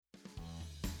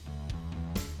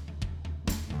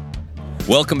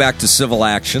Welcome back to Civil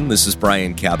Action. This is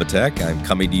Brian Kabatek. I'm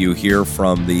coming to you here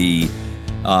from the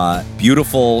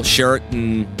beautiful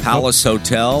Sheraton Palace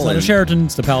Hotel. It's not a Sheraton,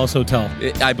 it's the Palace Hotel.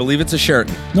 I believe it's a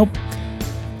Sheraton.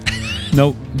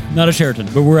 Nope, not a Sheraton.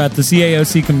 But we're at the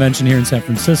CAOC convention here in San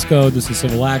Francisco. This is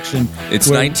Civil Action. It's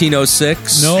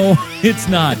 1906? No, it's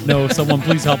not. No, someone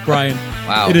please help Brian.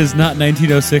 Wow. It is not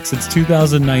 1906. It's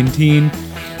 2019. What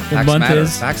Facts month matter.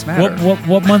 is? Facts matter.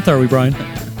 What month are we, Brian?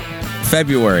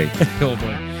 February. Oh,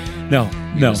 boy.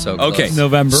 No. So close. Okay.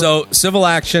 November. So, Civil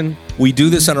Action, we do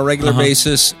this on a regular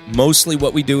basis. Mostly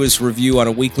what we do is review on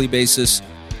a weekly basis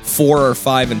 4 or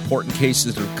 5 important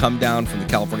cases that have come down from the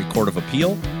California Court of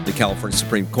Appeal, the California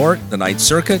Supreme Court, the Ninth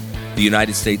Circuit, the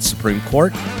United States Supreme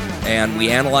Court, and we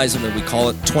analyze them and we call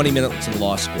it 20 minutes in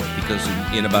law school because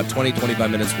in about 20-25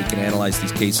 minutes we can analyze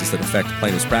these cases that affect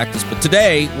plaintiff's practice. But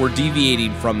today we're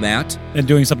deviating from that. And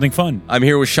doing something fun. I'm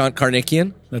here with Shant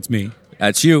Karnikian. That's me.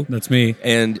 That's you. That's me.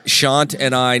 And Shant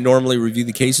and I normally review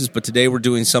the cases, but today we're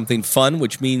doing something fun,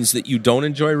 which means that you don't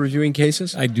enjoy reviewing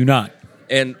cases. I do not.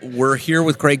 And we're here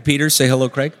with Craig Peters. Say hello,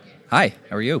 Craig. Hi,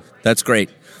 how are you? That's great.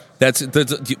 That's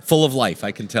full of life,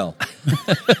 I can tell.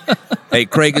 Hey,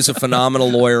 Craig is a phenomenal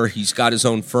lawyer. He's got his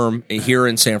own firm here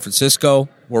in San Francisco,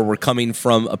 where we're coming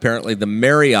from, apparently, the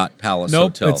Marriott Palace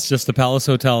Hotel. Nope, it's just the Palace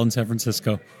Hotel in San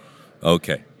Francisco.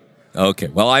 Okay.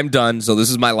 Well, I'm done, so this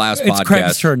is my last podcast. It's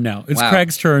Craig's turn now. It's Wow.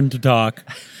 Craig's turn to talk.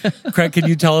 Craig, can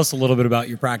you tell us a little bit about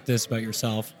your practice, about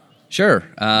yourself? Sure.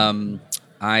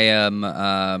 I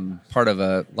am part of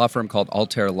a law firm called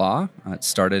Altair Law. It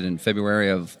started in February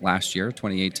of last year,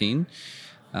 2018.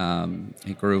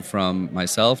 It grew from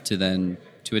myself to then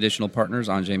 2 additional partners,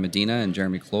 Anjay Medina and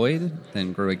Jeremy Cloyd,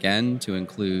 then grew again to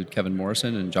include Kevin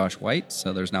Morrison and Josh White.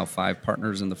 So there's now 5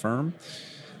 partners in the firm.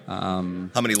 How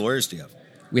many lawyers do you have?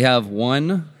 We have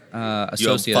one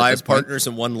associate. You have 5 partners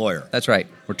and 1 lawyer. That's right.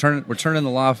 We're turning the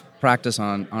law practice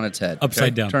on its head.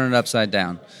 Upside down. Turning it upside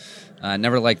down.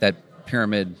 Never liked that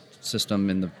pyramid system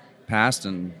in the past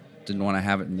and didn't want to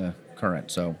have it in the current.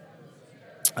 So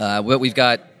we've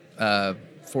got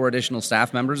 4 additional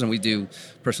staff members, and we do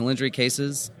personal injury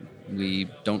cases. We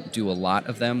don't do a lot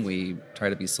of them. We try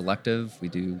to be selective. We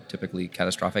do typically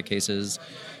catastrophic cases,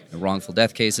 wrongful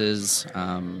death cases.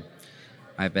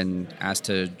 I've been asked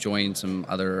to join some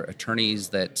other attorneys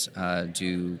that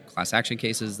do class action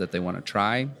cases that they want to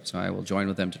try, so I will join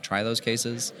with them to try those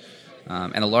cases.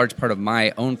 And a large part of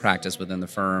my own practice within the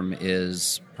firm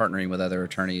is partnering with other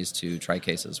attorneys to try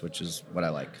cases, which is what I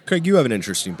like. Craig, you have an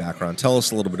interesting background. Tell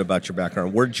us a little bit about your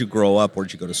background. Where did you grow up? Where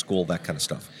did you go to school? That kind of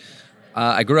stuff.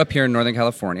 I grew up here in Northern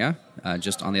California,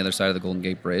 just on the other side of the Golden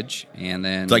Gate Bridge, and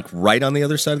then Like right on the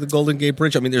other side of the Golden Gate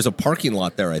Bridge? I mean, there's a parking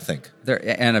lot there, I think. there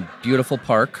and a beautiful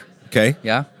park. Okay.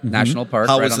 Yeah, national park.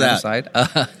 How right was on that? the other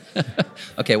side.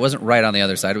 Okay, it wasn't right on the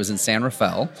other side. It was in San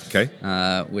Rafael. Okay.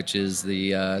 Which is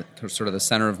the sort of the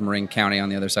center of Marin County on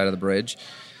the other side of the bridge.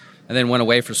 And then went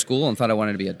away for school and thought I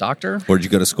wanted to be a doctor. Where'd you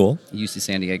go to school? UC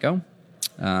San Diego.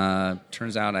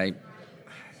 Turns out I,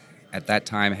 at that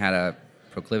time, had a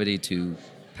proclivity to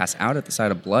pass out at the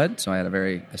sight of blood. So I had a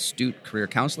very astute career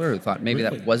counselor who thought maybe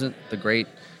Really? that wasn't the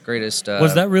greatest.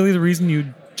 Was that really the reason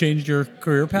you changed your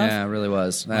career path? Yeah, it really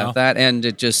was. Wow. That and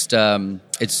it just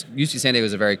it's UC San Diego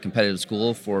is a very competitive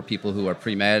school for people who are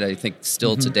pre-med. I think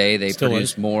still today they Still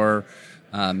produce is. more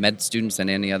med students than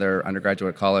any other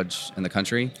undergraduate college in the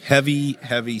country.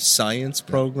 Heavy science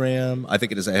program. I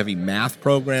think it is a heavy math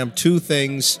program. 2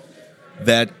 things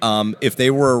that if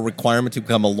they were a requirement to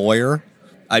become a lawyer,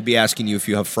 I'd be asking you if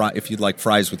you'd like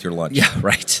fries with your lunch. Yeah,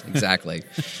 right. Exactly.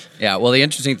 Yeah. Well, the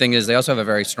interesting thing is they also have a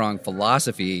very strong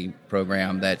philosophy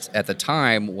program that at the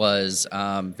time was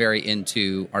very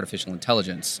into artificial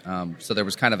intelligence. So there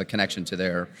was kind of a connection to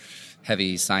their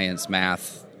heavy science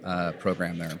math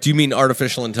program there. Do you mean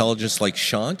artificial intelligence like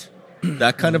Shant?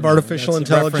 That kind of artificial That's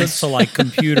a reference intelligence? to like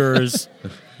computers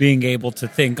being able to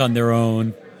think on their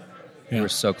own. We were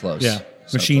so close. Yeah.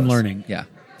 So Machine close. learning. Yeah.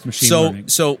 It's machine learning.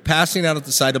 So passing out at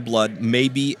the sight of blood may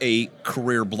be a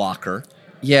career blocker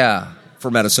Yeah. for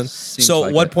medicine. Seems So like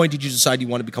at what it. point did you decide you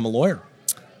want to become a lawyer?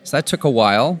 So that took a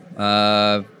while.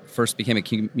 First became a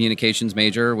communications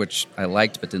major, which I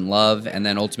liked but didn't love, and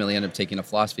then ultimately ended up taking a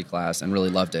philosophy class and really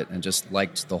loved it and just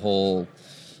liked the whole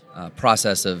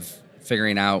process of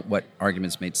figuring out what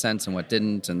arguments made sense and what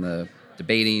didn't and the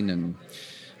debating. And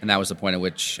that was the point at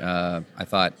which I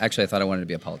thought I wanted to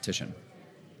be a politician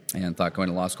and thought going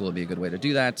to law school would be a good way to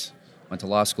do that. Went to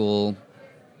law school,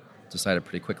 decided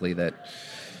pretty quickly that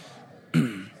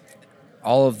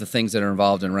all of the things that are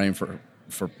involved in running for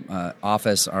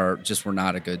office were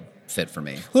not a good fit for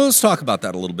me. Well, let's talk about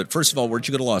that a little bit. First of all, where'd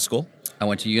you go to law school? I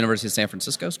went to University of San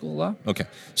Francisco School of Law. Okay.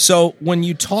 So when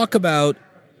you talk about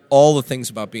all the things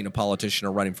about being a politician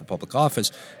or running for public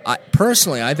office, I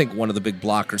think one of the big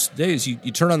blockers today is you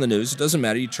turn on the news. It doesn't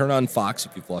matter. You turn on Fox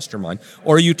if you've lost your mind,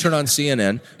 or you turn on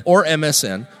CNN or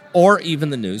MSN or even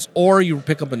the news, or you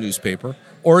pick up a newspaper,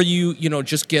 or you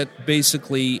just get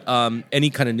basically any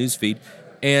kind of news feed.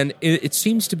 And it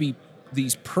seems to be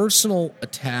these personal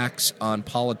attacks on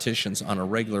politicians on a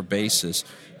regular basis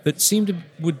that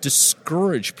would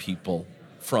discourage people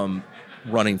from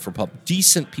running for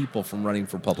decent people from running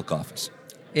for public office.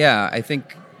 Yeah, I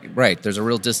think, right, there's a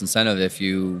real disincentive if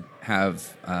you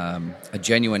have a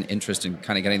genuine interest in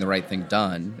kind of getting the right thing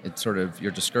done. It's sort of,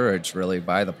 you're discouraged really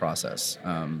by the process.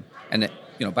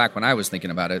 Back when I was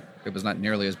thinking about it, it was not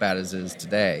nearly as bad as it is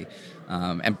today.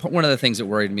 And one of the things that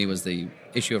worried me was the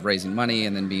issue of raising money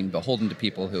and then being beholden to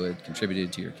people who had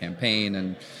contributed to your campaign.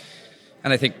 And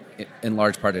I think in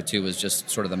large part it too was just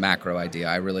sort of the macro idea.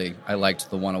 I liked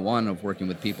the one-on-one of working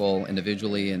with people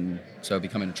individually, and so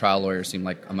becoming a trial lawyer seemed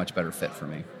like a much better fit for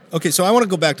me. Okay, so I want to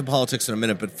go back to politics in a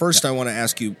minute, but first I want to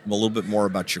ask you a little bit more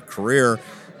about your career.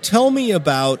 Tell me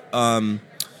about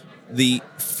the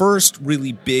first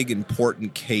really big,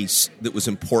 important case that was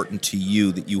important to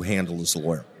you that you handled as a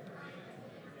lawyer.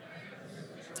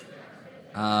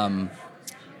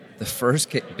 The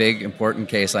first big, important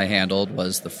case I handled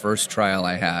was the first trial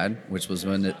I had, which was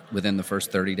within the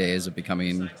first 30 days of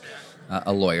becoming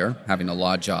a lawyer, having a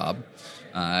law job.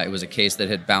 It was a case that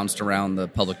had bounced around the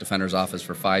public defender's office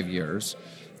for 5 years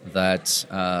that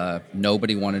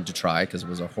nobody wanted to try because it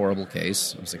was a horrible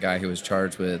case. It was a guy who was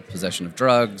charged with possession of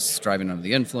drugs, driving under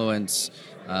the influence,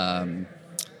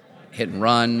 hit and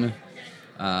run.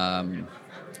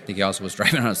 I think he also was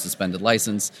driving on a suspended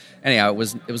license. Anyhow, it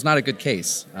was not a good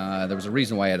case. There was a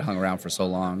reason why I had hung around for so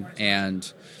long,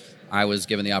 and I was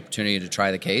given the opportunity to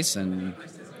try the case and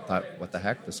thought, what the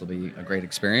heck, this will be a great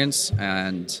experience.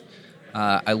 And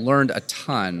I learned a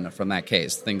ton from that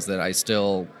case, things that I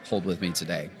still hold with me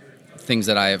today, things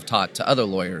that I have taught to other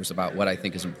lawyers about what I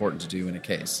think is important to do in a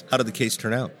case. How did the case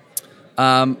turn out?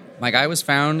 My guy was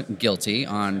found guilty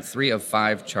on 3 of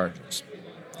 5 charges,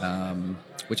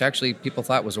 which actually people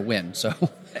thought was a win. So,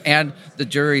 and the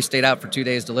jury stayed out for 2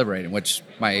 days deliberating, which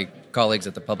my colleagues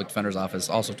at the public defender's office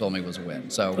also told me was a win.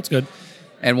 So that's good.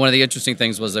 And one of the interesting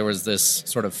things was there was this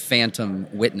sort of phantom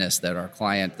witness that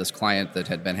this client that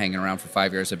had been hanging around for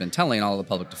 5 years, had been telling all the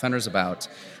public defenders about,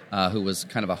 who was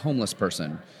kind of a homeless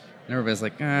person. And everybody's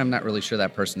like, I'm not really sure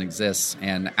that person exists.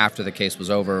 And after the case was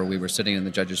over, we were sitting in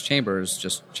the judge's chambers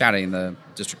just chatting, the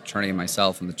district attorney and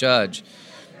myself and the judge.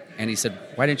 And he said,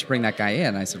 why didn't you bring that guy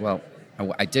in? I said, well,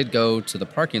 I did go to the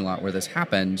parking lot where this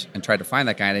happened and tried to find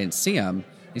that guy. I didn't see him.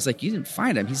 He's like, you didn't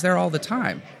find him. He's there all the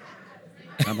time.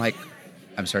 And I'm like,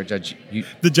 I'm sorry, Judge.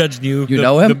 The judge knew. You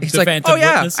know him? He's like, oh,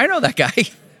 yeah, witness? I know that guy.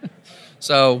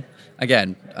 So,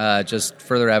 again, just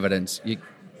further evidence.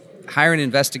 Hiring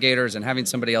investigators and having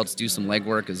somebody else do some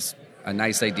legwork is a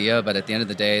nice idea, but at the end of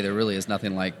the day, there really is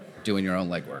nothing like doing your own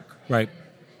legwork. Right.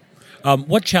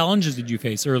 What challenges did you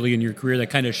face early in your career that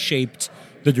kind of shaped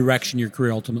the direction your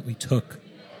career ultimately took?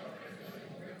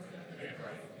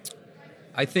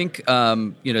 I think,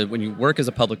 when you work as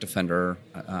a public defender,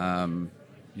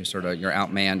 you're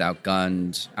outmanned,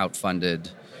 outgunned, outfunded,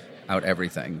 out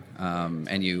everything.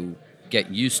 And you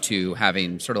get used to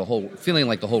having sort of feeling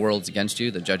like the whole world's against you.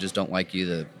 The judges don't like you.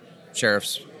 The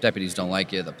sheriff's deputies don't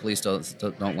like you. The police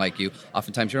don't like you.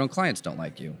 Oftentimes your own clients don't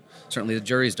like you. Certainly the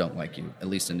juries don't like you, at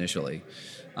least initially.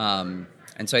 And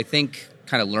so I think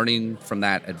kind of learning from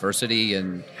that adversity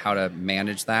and how to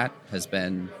manage that has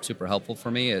been super helpful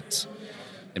for me.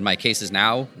 In my cases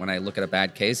now, when I look at a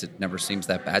bad case, it never seems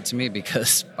that bad to me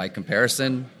because by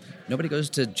comparison, nobody goes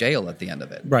to jail at the end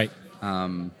of it. Right.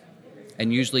 And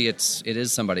usually it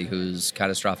is somebody who's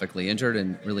catastrophically injured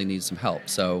and really needs some help.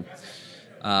 So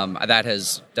that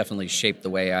has definitely shaped the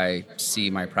way I see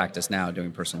my practice now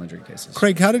doing personal injury cases.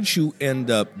 Craig, how did you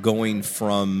end up going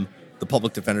from the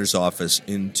public defender's office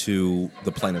into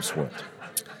the plaintiff's world?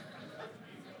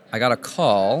 I got a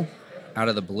call out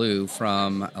of the blue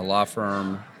from a law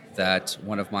firm that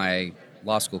one of my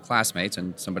law school classmates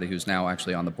and somebody who's now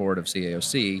actually on the board of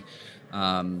CAOC,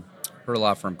 her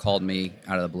law firm called me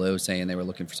out of the blue saying they were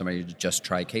looking for somebody to just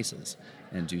try cases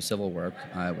and do civil work.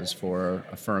 It was for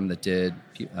a firm that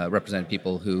represented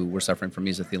people who were suffering from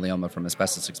mesothelioma from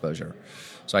asbestos exposure.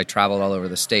 So I traveled all over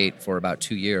the state for about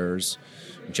 2 years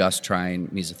just trying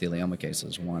mesothelioma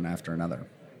cases, one after another.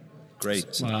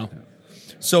 Great. Wow.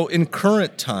 So in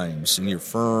current times in your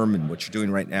firm and what you're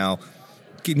doing right now,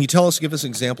 can you give us an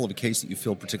example of a case that you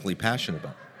feel particularly passionate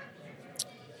about?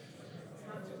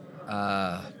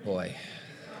 Boy.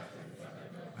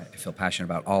 feel passionate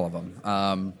about all of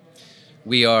them.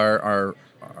 We are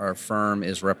our firm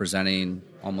is representing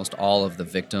almost all of the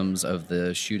victims of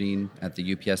the shooting at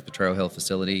the UPS Potrero Hill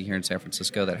facility here in San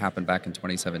Francisco that happened back in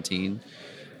 2017.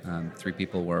 3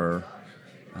 people were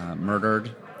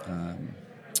murdered.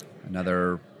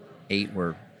 Another 8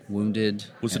 were wounded.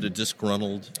 Was it a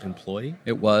disgruntled employee?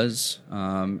 It was,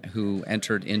 who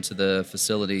entered into the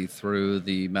facility through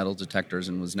the metal detectors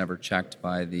and was never checked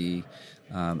by the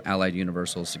Allied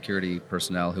Universal security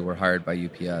personnel who were hired by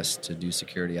UPS to do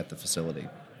security at the facility.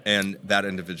 And that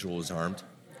individual was armed?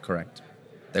 Correct.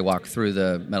 They walked through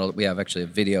the metal. We have actually a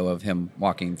video of him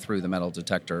walking through the metal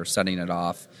detector, setting it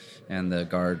off, and the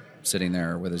guard sitting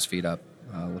there with his feet up,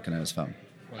 looking at his phone.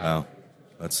 Wow.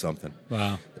 That's something.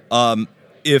 Wow.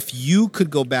 If you could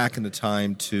go back in the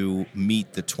time to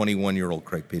meet the 21-year-old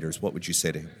Craig Peters, what would you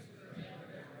say to him?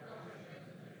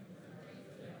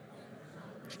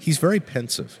 He's very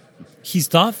pensive. He's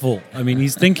thoughtful. I mean,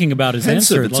 he's thinking about his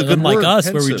Pensive. answer, It's a good unlike word, us,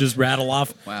 where we pensive. just rattle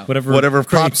off Wow. whatever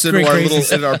pops into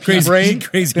our crazy brain,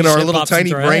 crazy in our shit little pops tiny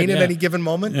into our brain head, at yeah. any given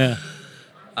moment. Yeah.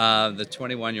 The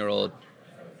 21-year-old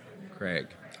Craig,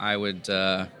 I would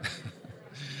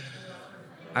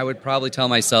probably tell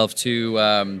myself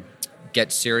to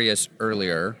get serious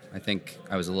earlier. I think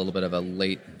I was a little bit of a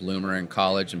late bloomer in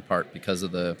college, in part because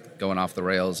of the going off the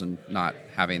rails and not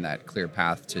having that clear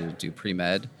path to do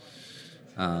pre-med.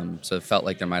 So it felt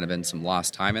like there might have been some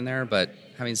lost time in there. But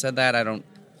having said that, I don't,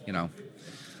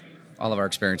 all of our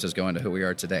experiences go into who we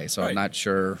are today. So Right. I'm not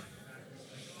sure.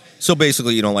 So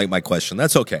basically, you don't like my question.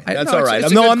 That's okay. That's no, all it's- right.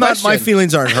 it's a No, good I'm not. My question.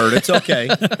 feelings aren't hurt. It's okay.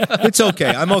 It's okay.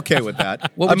 I'm okay with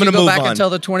that. What I'm would you going to go move back on. and tell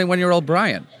the 21-year-old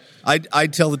Brian?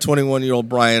 I'd tell the 21-year-old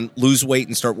Brian, lose weight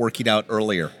and start working out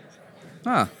earlier.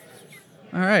 Huh.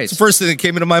 All right. It's the first thing that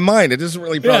came into my mind. It isn't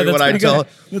really probably what I'd tell.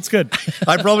 That's good.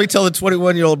 I'd probably tell the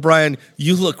 21-year-old Brian,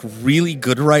 you look really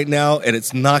good right now, and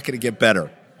it's not going to get better.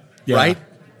 Yeah. Right?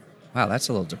 Wow, that's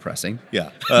a little depressing.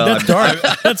 Yeah. That's dark.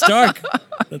 That's dark.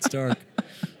 That's dark.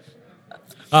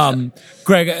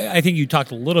 Greg, I think you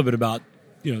talked a little bit about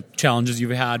challenges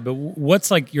you've had, but what's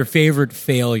like your favorite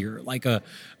failure? Like a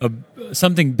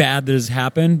something bad that has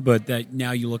happened, but that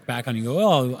now you look back on and you go,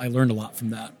 "Oh, I learned a lot from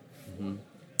that."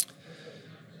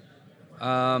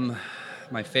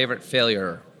 My favorite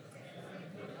failure.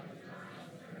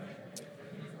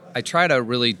 I tried a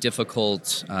really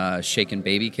difficult shaken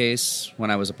baby case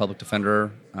when I was a public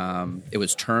defender. It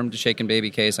was termed a shaken baby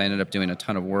case. I ended up doing a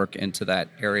ton of work into that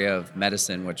area of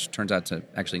medicine, which turns out to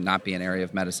actually not be an area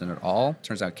of medicine at all.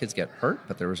 Turns out kids get hurt,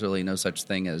 but there was really no such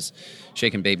thing as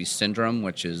shaken baby syndrome,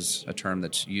 which is a term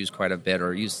that's used quite a bit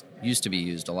or used to be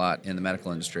used a lot in the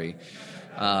medical industry.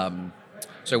 So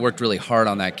I worked really hard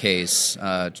on that case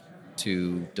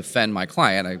to defend my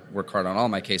client. I work hard on all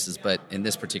my cases, but in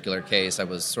this particular case, I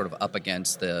was sort of up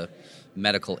against the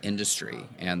medical industry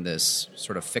and this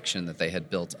sort of fiction that they had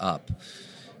built up.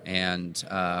 And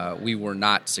we were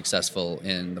not successful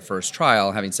in the first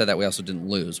trial. Having said that, we also didn't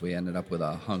lose. We ended up with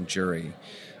a hung jury.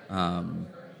 And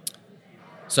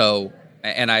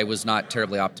I was not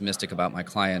terribly optimistic about my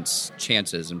client's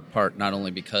chances, in part not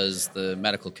only because the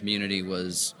medical community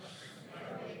was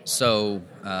so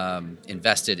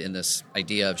invested in this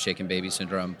idea of shaken baby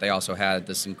syndrome. They also had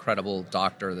this incredible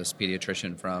doctor, this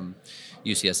pediatrician from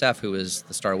UCSF, who was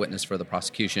the star witness for the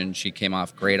prosecution. She came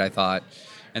off great, I thought.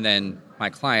 And then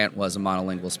my client was a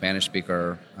monolingual Spanish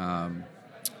speaker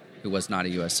who was not a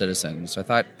U.S. citizen. So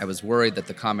I was worried that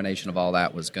the combination of all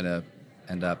that was going to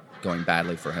end up going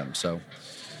badly for him. So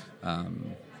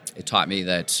it taught me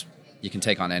that you can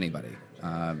take on anybody.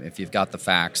 If you've got the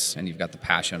facts and you've got the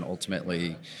passion,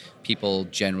 ultimately, people,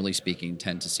 generally speaking,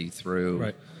 tend to see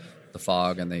through the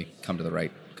fog and they come to the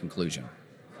right conclusion.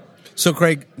 So,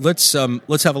 Craig, let's have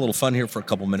a little fun here for a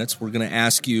couple minutes. We're going to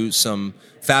ask you some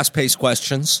fast-paced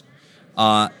questions.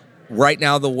 Right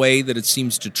now, the way that it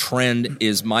seems to trend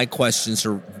is my questions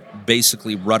are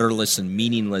basically rudderless and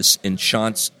meaningless, and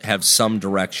Sean's have some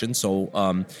direction.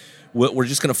 So we're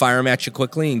just going to fire them at you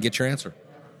quickly and get your answer.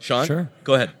 Sean? Sure.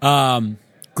 Go ahead.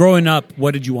 Growing up,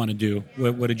 what did you want to do?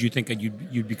 What did you think that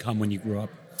you'd become when you grew up?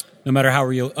 No matter how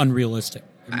unrealistic.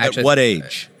 At what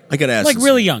age? I got to ask. Like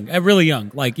really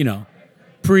young, like,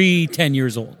 pre 10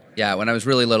 years old. Yeah, when I was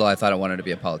really little, I thought I wanted to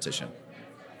be a politician.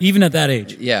 Even at that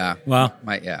age. Yeah. Wow.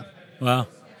 Wow.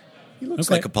 He looks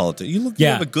Okay. like a politician. You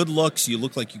Yeah. have a good looks. You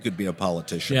look like you could be a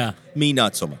politician. Yeah. Me,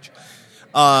 not so much.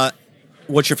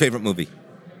 What's your favorite movie?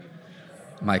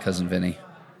 My Cousin Vinny.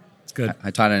 It's good.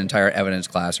 I taught an entire evidence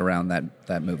class around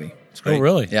that movie. Oh,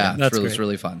 really? Yeah, That's it's great.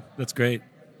 really fun. That's great.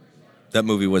 That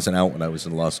movie wasn't out when I was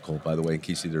in law school, by the way, in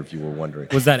case either of you were wondering.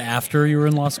 Was that after you were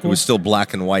in law school? It was still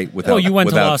black and white without Oh, you went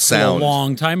to without law school sound. a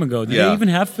long time ago. Did they even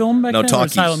have film back no, then?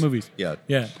 talkies. Or silent movies? Yeah.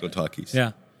 Yeah. Go talkies.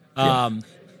 Yeah. Yeah.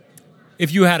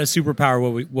 If you had a superpower,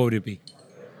 what would it be?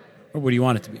 Or what do you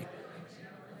want it to be?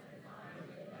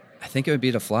 I think it would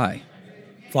be to fly.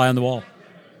 Fly on the wall.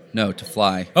 No, to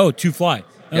fly. Oh, to fly.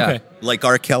 Yeah. Okay. Like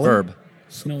R. Kelly? Verb.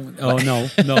 No. Oh, no.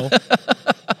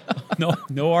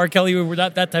 No R. Kelly. We're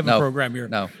not that type of No. program here.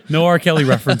 No. R. Kelly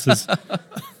references.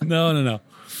 No.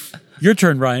 Your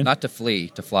turn, Ryan. Not to flee,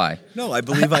 to fly. No, I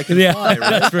believe I can Yeah, fly, right?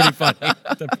 that's pretty funny.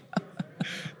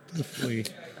 The flea.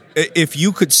 If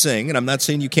you could sing, and I'm not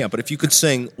saying you can't, but if you could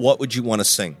sing, what would you want to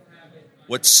sing?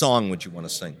 What song would you want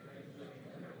to sing?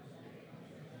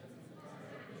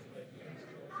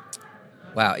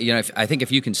 Wow, I think if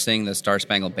you can sing the Star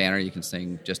Spangled Banner, you can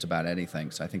sing just about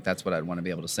anything. So I think that's what I'd want to be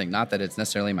able to sing. Not that it's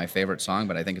necessarily my favorite song,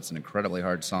 but I think it's an incredibly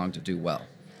hard song to do well.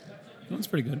 That's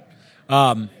pretty good.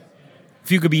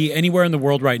 If you could be anywhere in the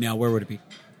world right now, where would it be?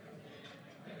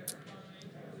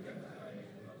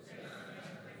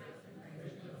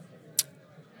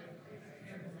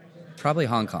 Probably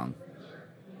Hong Kong,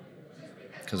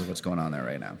 because of what's going on there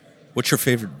right now. What's your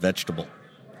favorite vegetable?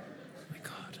 Oh my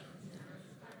God.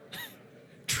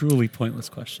 Truly pointless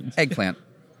questions. Eggplant.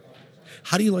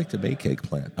 How do you like to make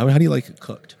eggplant? I mean, how do you like it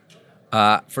cooked?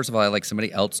 First of all, I like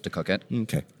somebody else to cook it.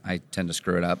 Okay. I tend to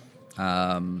screw it up.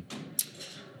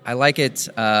 I like it.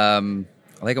 I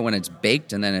like it when it's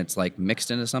baked and then it's like mixed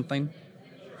into something.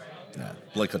 Yeah.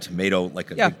 Like a tomato,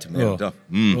 like a Yeah. big tomato. Oh. duff.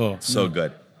 Oh. So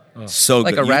good. So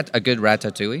Like good. a good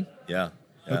ratatouille. Yeah.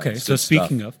 Okay, it's so good stuff.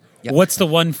 speaking of, Yep. what's the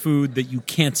one food that you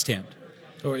can't stand?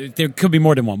 Or there could be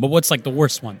more than one, but what's like the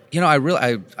worst one? I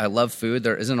love food.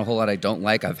 There isn't a whole lot I don't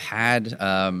like. I've had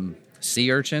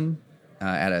sea urchin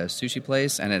at a sushi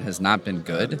place, and it has not been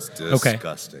good. It's Okay.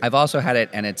 disgusting. I've also had it,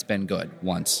 and it's been good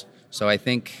once. So I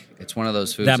think it's one of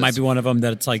those foods That might that's be one of them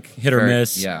that it's like hit or very-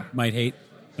 miss. yeah. Might hate.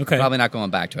 Okay. probably not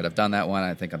going back to it. I've done that one.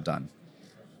 I think I'm done.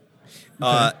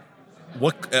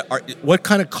 What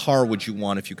kind of car would you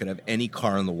want if you could have any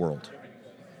car in the world?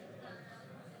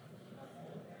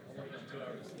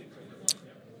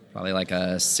 Probably like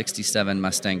a 67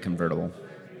 Mustang convertible.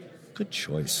 Good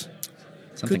choice.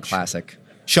 Something Good classic.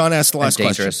 Sean asked the And last question.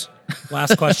 dangerous.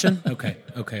 Last question. Okay.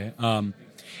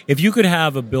 If you could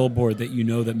have a billboard that you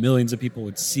know that millions of people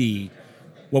would see,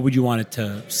 what would you want it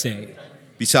to say?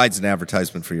 Besides an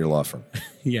advertisement for your law firm.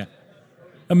 Yeah.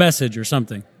 A message or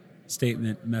something.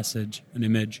 Statement, message, an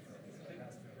image.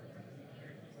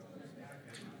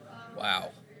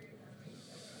 Wow.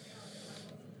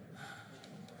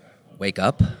 Wake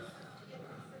up.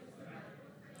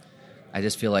 I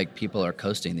just feel like people are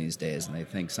coasting these days, and they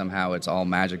think somehow it's all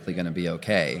magically going to be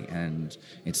okay, and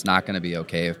it's not going to be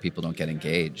okay if people don't get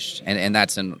engaged. And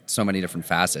that's in so many different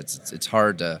facets. It's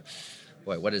hard to,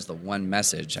 what is the one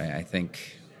message? I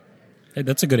think, Hey,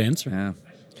 that's a good answer. yeah.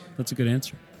 That's a good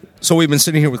answer. So we've been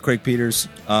sitting here with Craig Peters,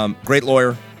 great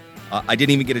lawyer. I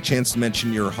didn't even get a chance to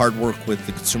mention your hard work with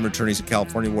the Consumer Attorneys of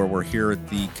California, where we're here at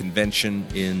the convention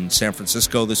in San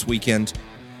Francisco this weekend.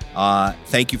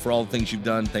 Thank you for all the things you've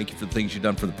done. Thank you for the things you've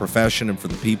done for the profession and for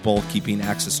the people, keeping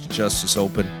access to justice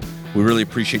open. We really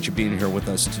appreciate you being here with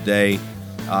us today.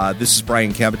 This is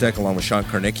Brian Kabatek along with Sean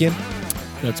Karnikian.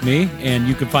 That's me. And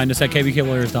you can find us at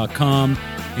kvklawyers.com.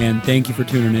 And thank you for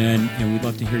tuning in. And we'd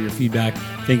love to hear your feedback.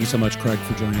 Thank you so much, Craig,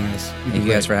 for joining us. Thank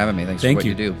you guys for having me. Thanks Thank for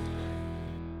what you. you do.